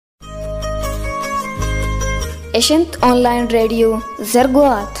Eshint online radio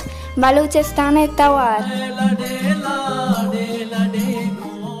Zarguat Baluchistan Tawar.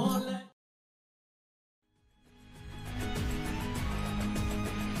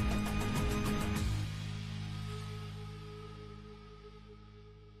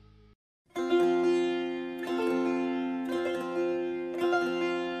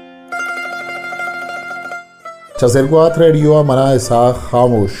 चज़रगुआत radio मना ऐसा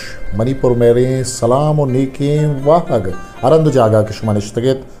खामोश मणिपुर मेरे सलाम और नेकें वाहग अरंद जागा किशमन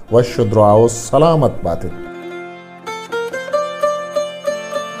इश्तगित वशुद्राओ सलामत बातित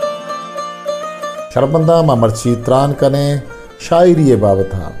शर्मंदा ममरची त्रान कने शायरी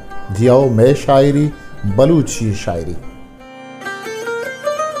बाबता जियाओ मैं शायरी बलूची शायरी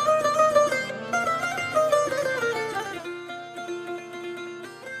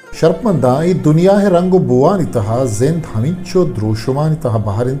शर्मंदा ई दुनिया है रंग बुआनी तहा जिंद हमीचो द्रोशुमानी तहा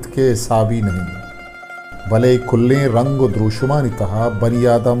बहरिंद के हिसाबी नहीं भले खुले रंग द्रोशुमानी तहा बनी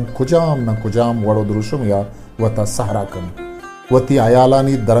आदम कुजाम न कुजाम वड़ो द्रोशुम या वता सहरा कन वती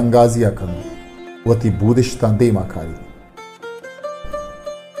आयालानी दरंगाजिया कन वती बूदिश्ता देमा कारी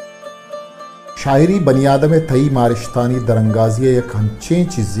शायरी बनियादम थई मारिश्तानी दरंगाजिया एक हंचे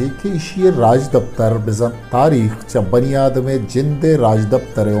चीज़ें कि इशिये राज दफ्तर बिजन तारीख च बनियादम जिंदे राज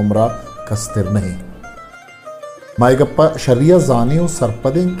दफ्तर उम्रा कस्तिर नहीं मायगप्पा शरिया जाने और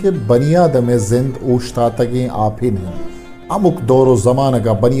सरपदें के बनियादम जिंद ओश्ता तगें आप ही नहीं अमुक दौरो जमाना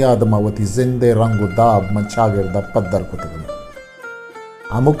का बनियादम वती जिंदे रंग दाब मंचागिरदा पद्दर कुतगन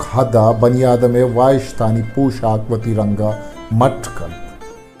अमुक हदा बनियादम वाइश्तानी पोशाक वती रंगा मटकन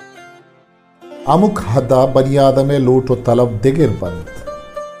अमुक हदा बनियादम लोटो तलब दिगिर बंद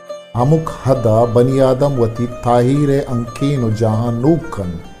अमुक हदा बनियादम वती ताहिर अंकीन जहां नूकन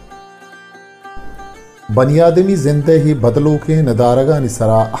बनियादमी जिंदे ही बदलो के नदारगा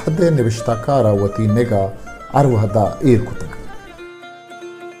निसरा अहद निविश्ताकारा वती निगा अरवहदा एर कुतक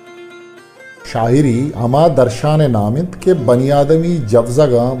शायरी अमा दर्शान नामित के बनियादमी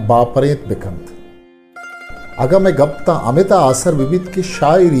जवजगा बापरेत बिकंत अगर मैं गप्ता अमिता आसर विविध की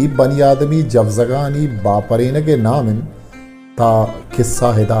शायरी बनियादमी जवजगानी बापरेन के नामिन ता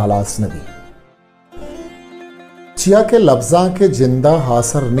किस्सा हिदालास नबी चिया के लफ्जा के जिंदा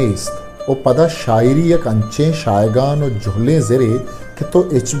हासर नेस्त ओ पदा शायरी एक अंचे शायगान और झुल्ले जिरे कि तो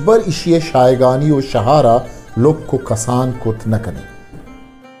इचबर इशिये शायगानी और शहारा लोग को कसान कुत न कने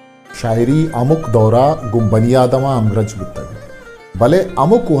शायरी अमुक दौरा गुम बनियादमा अमरज बितग भले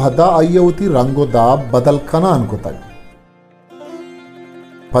अमुक वहदा आयवती रंगोदाब बदल कनान को तक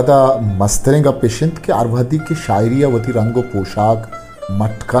पदा मस्तरेंगा पेशिंत के अरवहदी की शायरिया वती रंगो पोशाक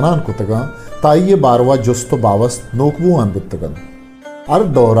मटकनान को तगा ताइये बारवा जुस्तो बावस्त नोकबू अनबितगन अर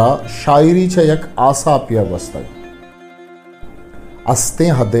दौरा शायरी च यक आसा पिया वस्तग अस्ते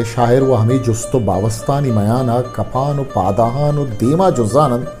हदे शायर व हमें जुस्तो बावस्तानी मयाना कपान पादाहान देमा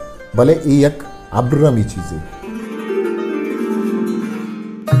जुजानन भले एक अब्रमी चीजें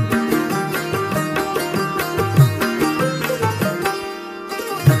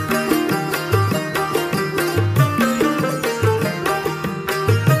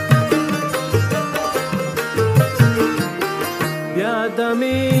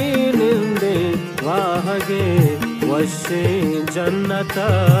ನಿಂದೆ ವಾಹಗೆ ವಶೆ ಜನ್ನತ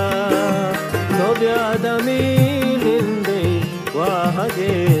ನವ್ಯಾದಮಿ ನಿಂದೆ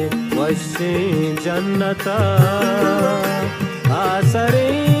ವಾಹಗೆ ವಶೆ ಜನ್ನತ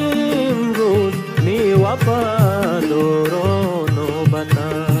ಆಸರೇಂ ರೂಸ್ ನೀವಪ ದೋರೋ ನೋಬತ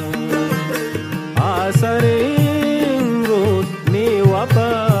ಆಸರೇಂ ರೂಸ್ ನೀವಪ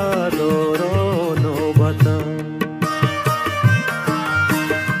ದೋರೋ ನೋಬತ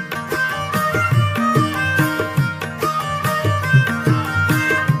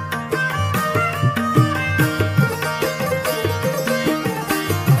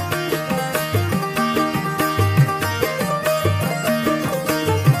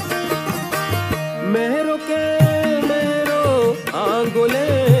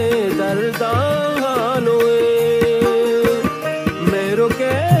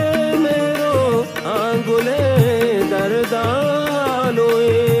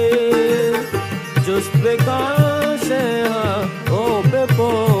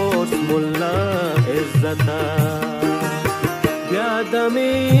ವ್ಯಾದಮಿ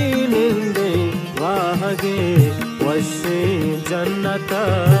ನಿಂದೆ ವಾಹಗೆ ವಶೆ ಜನ್ನತ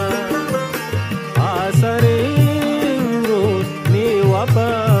ಆಸರೆ ನೀವಪ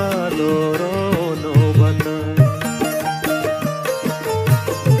ದೋರೋ ನೋಬತ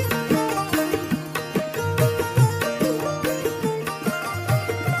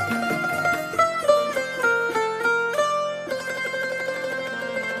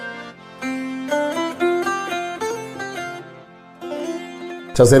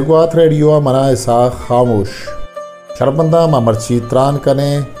चजरगुआत रेडियो मना ऐसा खामोश शर्मंदा ममरची त्रान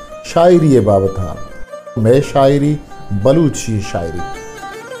कने शायरी बाबता मैं शायरी बलूची शायरी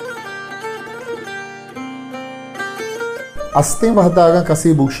अस्ते वहदागा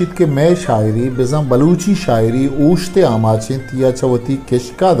कसी बुशित के मैं शायरी बेजा बलूची शायरी ऊश्ते आमाचे तिया चवती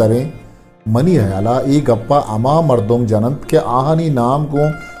किशका दरें मनी हयाला एक गप्पा अमा मर्दों जनंत के आहानी नाम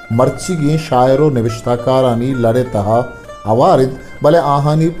को मर्ची गे शायरो निविष्टाकारानी लड़े तहा अवारिद भले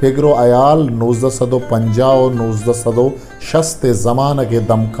आहानी फिग्रो अयाल 1950 और 1960 जमाना के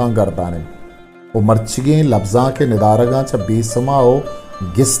दमका गर्दाने वो मर्चिगे लफ्जा के निदारगा च बेसमा ओ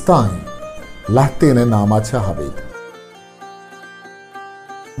गिस्ता हैं लहते ने नामा च हवेद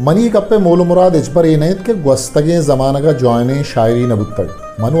मनी कप्पे मोल मुराद इजबर ये नहीं कि गुस्तगे जमाना का जॉइने शायरी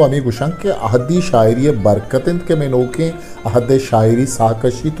नबुत्तग मनु अमी गुशंक के अहदी शायरी बरकतिंद के मेनोके अहद शायरी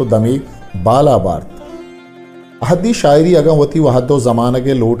साकशी तो दमे बाला बार्त अहदी शायरी अगम वती वहदो जमाना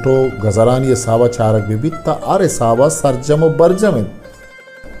के लोटो गजरानी सावा चारक बिबित्ता आरे सावा सरजम बरजम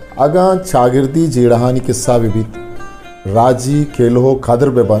अगा चागिर्दी जेड़हानी किस्सा बिबित राजी केलो खदर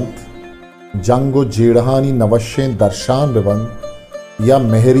बेबंत जंगो जेड़हानी नवशें दर्शान बेबंत या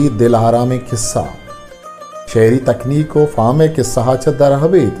मेहरी दिलहारा में किस्सा शहरी तकनीक व फामे किस्सा च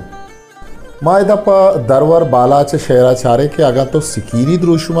दरहवेद मायदपा दरवर बाला च शहराचारे के आगा तो सिकीरी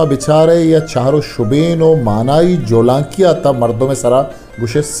द्रुशुमा बिचारे या चारो शुबेन व मानाई जोलांकिया तब मर्दों में सरा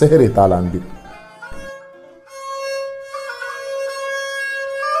गुशे सहरे तालान भी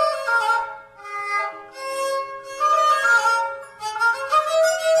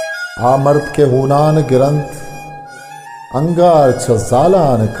आ मर्द के हूनान गिरंत अंगार छ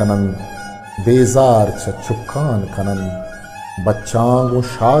जालान कनन बेजार छ चुक्कान कनन बच्चांगो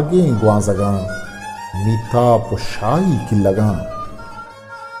शागे ग्वाजगा मीता पुशाई की लगा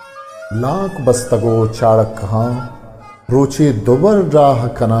लाख बस्तगो चाड़क कहाँ रोचे दुबर राह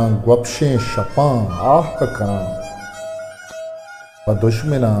कना ग्वपशे शपा आह कना व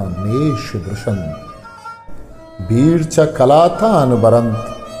दुश्मना नेश दुशन भीड़ च कलातान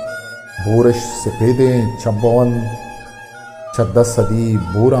बरंत बोरश सफेदे चबवन चद्दा सदी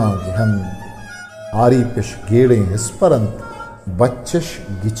बोरा गिहन आरी पिश गेड़े हिस्परंत बच्चश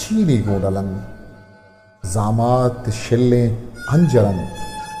गिचीनी गोडलन जामात शिल्ले अंजरन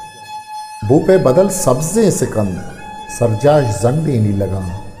बूपे बदल सब्जे सिकंद सरजाश जंडे नी लगा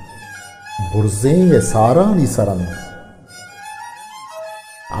बुरजे सारा नी सरन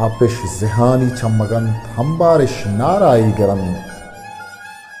आपिश जिहानी चमगंत हम्बारिश नाराई गरन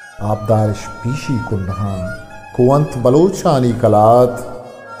आबदारिश पीशी कुन्हा कुवंत बलोचानी कलात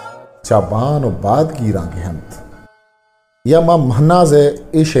चाबान और बाद की रांगहंत या मा महनाज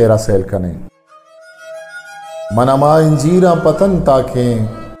ए शेरा सेल कने मनमा इंजीरा पतन ताकें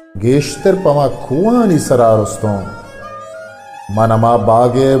गेश्तर पमा कुआनी सरारुस्तों मनमा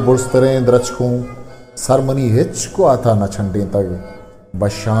बागे बुरस्तरें द्रचकों सरमनी हिच को आता न छंडे तक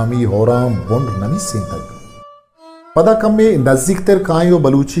बशामी होराम बुंड नमी से तक पदा कम में नजदीक तर कायो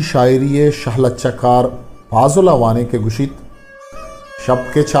बलूची शायरी शहलच्चाकार फाजुला वाने के गुशित शब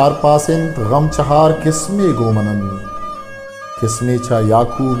के चार पासिंत गम चहार किस्मे गोमनन किस्मे चा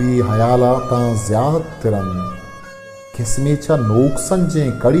याकूबी हयालाता ज्याद तिरन किस्मे चा नोक संजे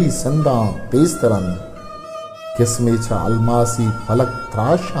कड़ी संदा तेज तरन किस्मे चा अलमासी फलक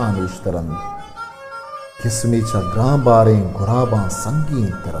त्राशान इश्तरन किस्मे चा गां बारें गुराबा संगीन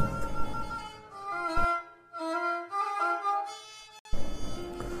तरन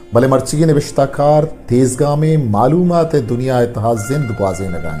भले मर्चिगी निविष्टाकार तेजगा में मालूमात दुनिया इतिहास जिंद ग्वाजे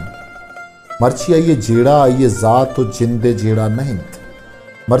लगाएं मर्ची आइए जेड़ा आइए जात तो जिंदे जेड़ा नहीं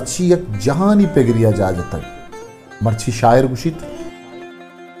मर्ची एक जहानी पेगरिया जाज तक मर्ची शायर गुशित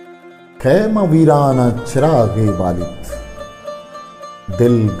खैमा वीराना चिरागे बालित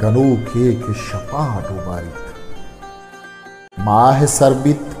दिल गनो के शपा डुबारित माह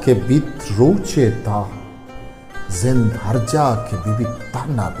सरबित के बित रोचे ता जिंद हरजा के बीबी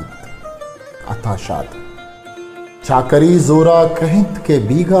ताना बित अताशाद चाकरी जोरा कहित के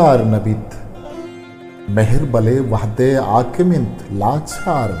बीगार नबित मेहर बले वहदे आकिमिंत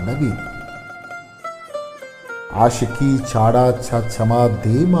लाचार नबी आशिकी चाड़ा छा छमा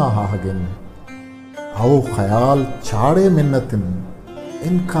देमा हागिन आओ ख्याल चाड़े मिन्नतिन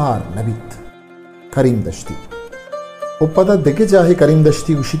इनकार नबित करीम दश्ती उपदा दिखे जाहे करीम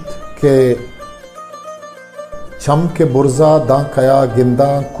दश्ती उशित के छम के बुरजा दा कया गिंदा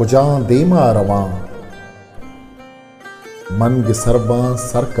कुजा देमा रवा मन गिसरबा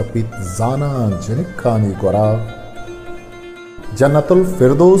सर कपित जाना जनिकानी गोरा जन्नतुल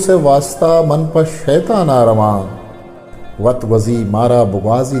फिरदौस से वास्ता मन पर शैताना रवा वत वजी मारा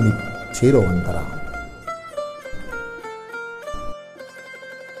बुगाजी नि चेरो अंतरा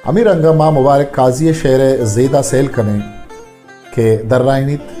अमीर अंगा माँ मुबारक काजी शेर ज़ेदा सेल कने के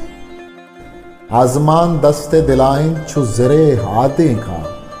दर्राइनित आजमान दस्ते दिलाइन छु ज़रे आदे का,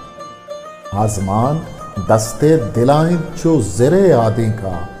 आजमान दस्ते दिलाइन छु ज़रे आदे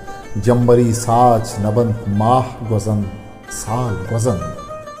का, जम्बरी साच नबंत माह गजन साल गजन,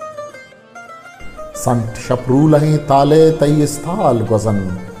 संट शपरूलहीं ताले तई स्थाल गजन,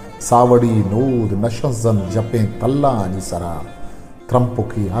 सावड़ी नूद नशजन जपे तल्ला निसरा,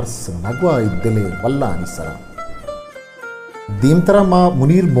 त्रंपुकी अर्स नगवा दिले वल्ला निसरा। दीमतरा माँ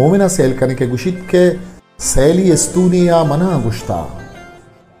मुनीर मोमिना सेल करने के गुशित के सैली एस्तूनिया मना गुश्ता,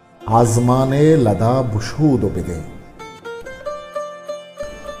 आजमाने लदा बुशूद बिदे।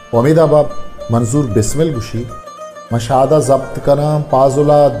 उम्मीदाबाद मंजूर बिस्मिल गुशी मशादा जब्त कराम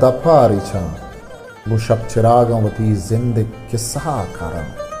पाजुला दफा रिछा, मुशब चिरागवती जिंद किस्सा कारा,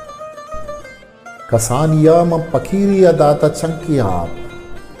 कसानिया म पकीरी अदाता चंकी आप,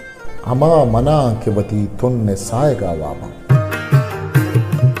 अमा मना के वती तुन ने साएगा वामा।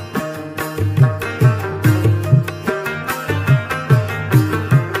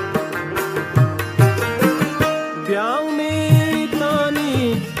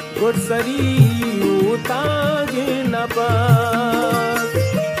 गुरसरी उतागे नपास,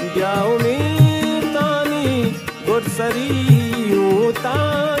 ब्याव में तानी गुरसरी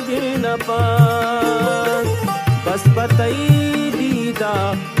उतागे नपास, बस बतई दीदा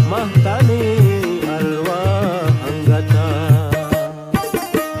महताने अलवा अंगता,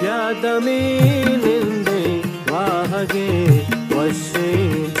 याद में निंदे वाहगे वशे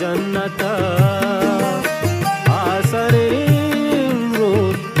जन्नता, आसरे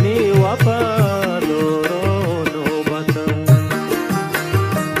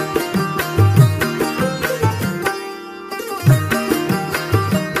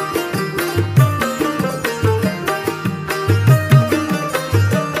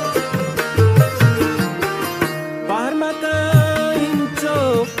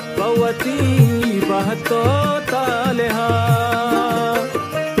बहतो तालेहा,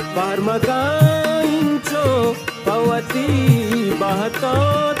 बारमकाइंचो पवती बहतो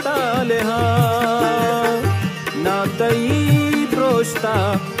तालेहा, नातई प्रोष्टा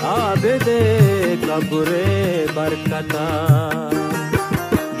आबेदे कबुरे बरकता,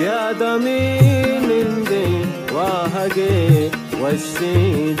 ग्यादमी निंदे वाहगे वशी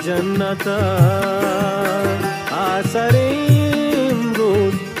जन्नता, आसरे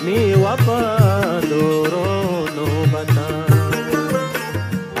नी वपा दोरो नो बता,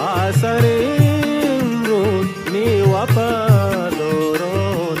 आसरे नी वपा दोरो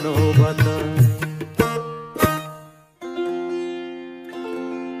नो बता।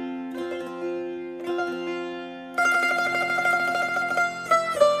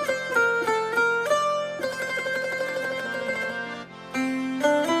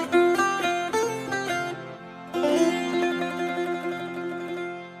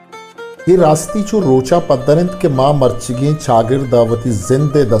 ये रास्ती चो रोचा पदरंत के माँ मर्चिगे चागिर दावती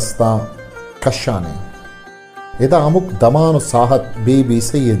जिंदे दस्ता कशाने, एदा अमुक दमान साहत बेबी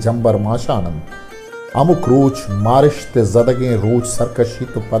से ये जंबर माशानन, अमुक रोच मारिश ते जदगे रोच सरकशी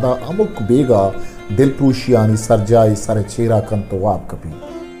तो पदा अमुक बेगा दिलप्रूशियानी सरजाई सर चेरा कन तो वाप कभी,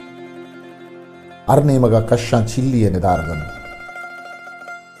 अरने मगा कशा चिल्ली निदारगन,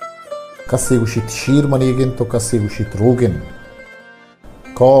 कस्से गुशित शीर मनेगिन तो कस्से गुशित रोगिन,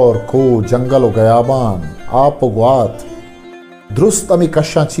 कौर को जंगल गयाबान आप ग्वात दुरुस्त अमी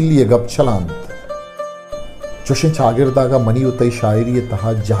कशा चिल्लिए गप चलांत, चुशे चागिरदागा मनी उतई शायरी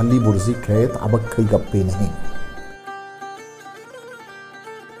तहा जाली बुर्जी कैत अबक कई गप्पे नहीं।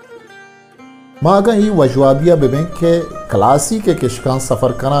 मागा ही वजवादिया बिबें के क्लासी के किशकां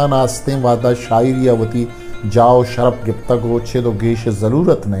सफर कना नास्ते वादा शायरी अवती जाओ शरफ गिप्तगो छेदो गेश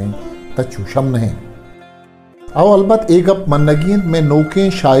जरूरत नहीं त चूशम नहीं। आओ अलबत एक अप मनगीन में नौके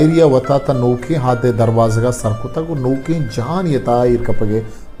शायरिया वता था नौके हाथे दरवाज़गा सरकुता को नौके जहान यता इरकपगे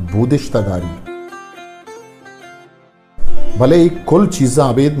बूदिश तगारी भले एक कुल चीज़ा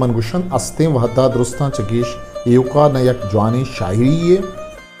अबेद मनगुशन अस्ते वहदा दुरुस्ता चगेश एवका न यक जवानी शायरी ये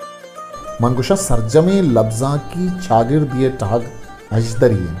मनगुशा सरजमे लफ्जा की चागिर दिए टाग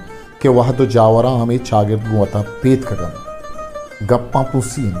अजदरिये के वह तो जावरा हमें चागिर गुवता पेत कगन गप्पा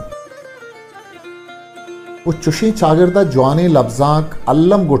पूसीन वो चुशी चागिरदा जवाने लफ्जाक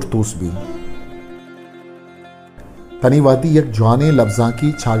अल्लम गुटतूस भी तनीवादी यक जवाने लफ्जा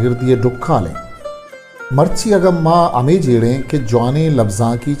की चागिरदी डुक्का लें मर्ची अगम माँ अमे जेड़े के जवाने लफ्जा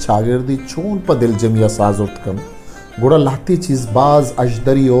की चागिरदी चून पर दिल जमिया साजुर्तकम गुड़ा लाती चीज बाज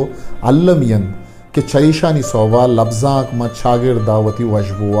अजदरियो अल्लमियन के चरीशानी सोवा लफ्जाक मा चागिर दावती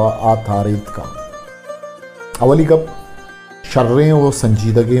वजबुआ आतारित का अवली गप शर्रें व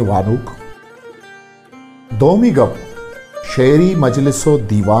संजीदगे वानुक। दोमी गप शेरी मजलिसो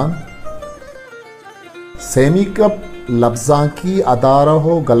दीवान। सेमी गप लफ्जां की अदारा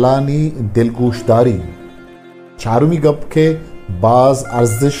हो गलानी दिलगोशदारी। चारुमी गप के बाज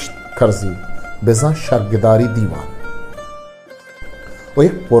अर्जिश कर्जी बेजा शर्गदारी दीवान। वो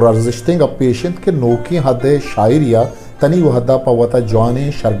एक पुरर्जिश्तें गप पेशेंट के नोकी हदे शायरिया तनी वहदा पवता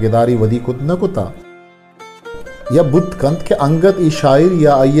जवाने शर्गदारी वदी कुद न कुता या बुद्ध कंत के अंगत ई शायर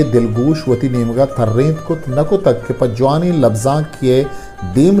या आइए दिलगोश वती नेमगा थर्रेंत कुत न को तक के पजवानी लफ्जां किए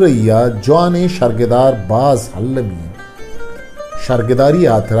दीम रैया जवाने शर्गदार बाज हल्लमी शर्गदारी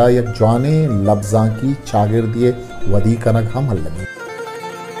आतरा या जवाने लफ्जां की चागिर्दिए वदी कनक हम हल्लमी।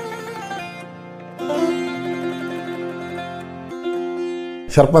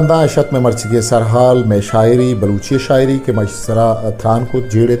 शरपंदा अशत में मर्चिगे सरहाल में शायरी बलूची शायरी के मशसरा थ्रान को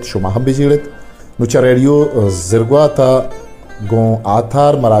जीड़ित शुमाहम भी जीड़ित नुचा रेडियो जिरगवाता गो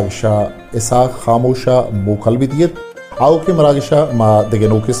आथार मरागशा इसा खामोशा मोखल भी दियत आओ के मरागशा मा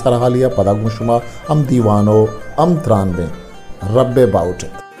दिगेनो के सरहालिया पदागुन शुमा अम दीवानो अम त्रान में रब्बे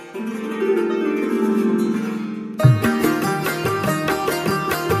बाउटित।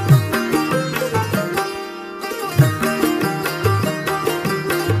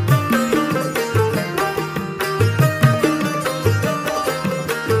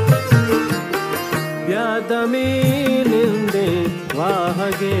 ನಿಂದೆ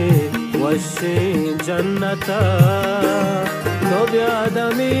ವಾಹಗೆ ವಶೆ ಜನ್ನತ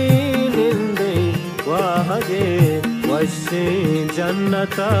ನೊಬ್ಯಾದಮಿ ನಿಂದೆ ವಾಹಗೆ ವಶೆ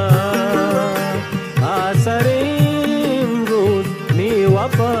ಜನ್ನತ ಆಸರೇಂ ರೂಸ್ ನೀ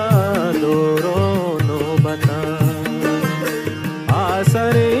ವಫಾದೋರೋ ನೋಬತ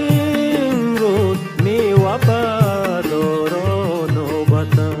ಆಸರೇಂ ರೂಸ್ ನೀ ವಫಾದೋರೋ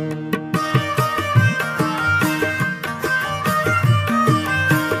ನೋಬತ।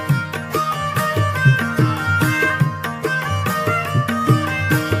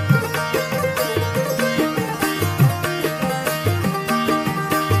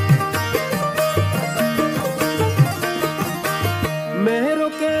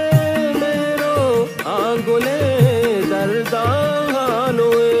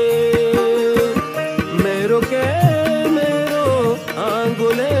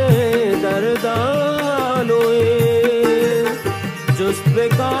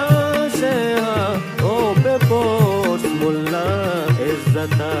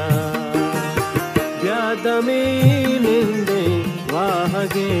 ಯಾದಮಿ ನಿಂದೆ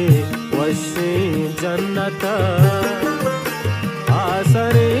ವಾಹಗೆ ವಶೆ ಜನ್ನತ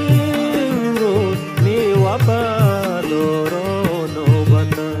ಆಸರೆ ನೀ ವಫಾದೋರೋ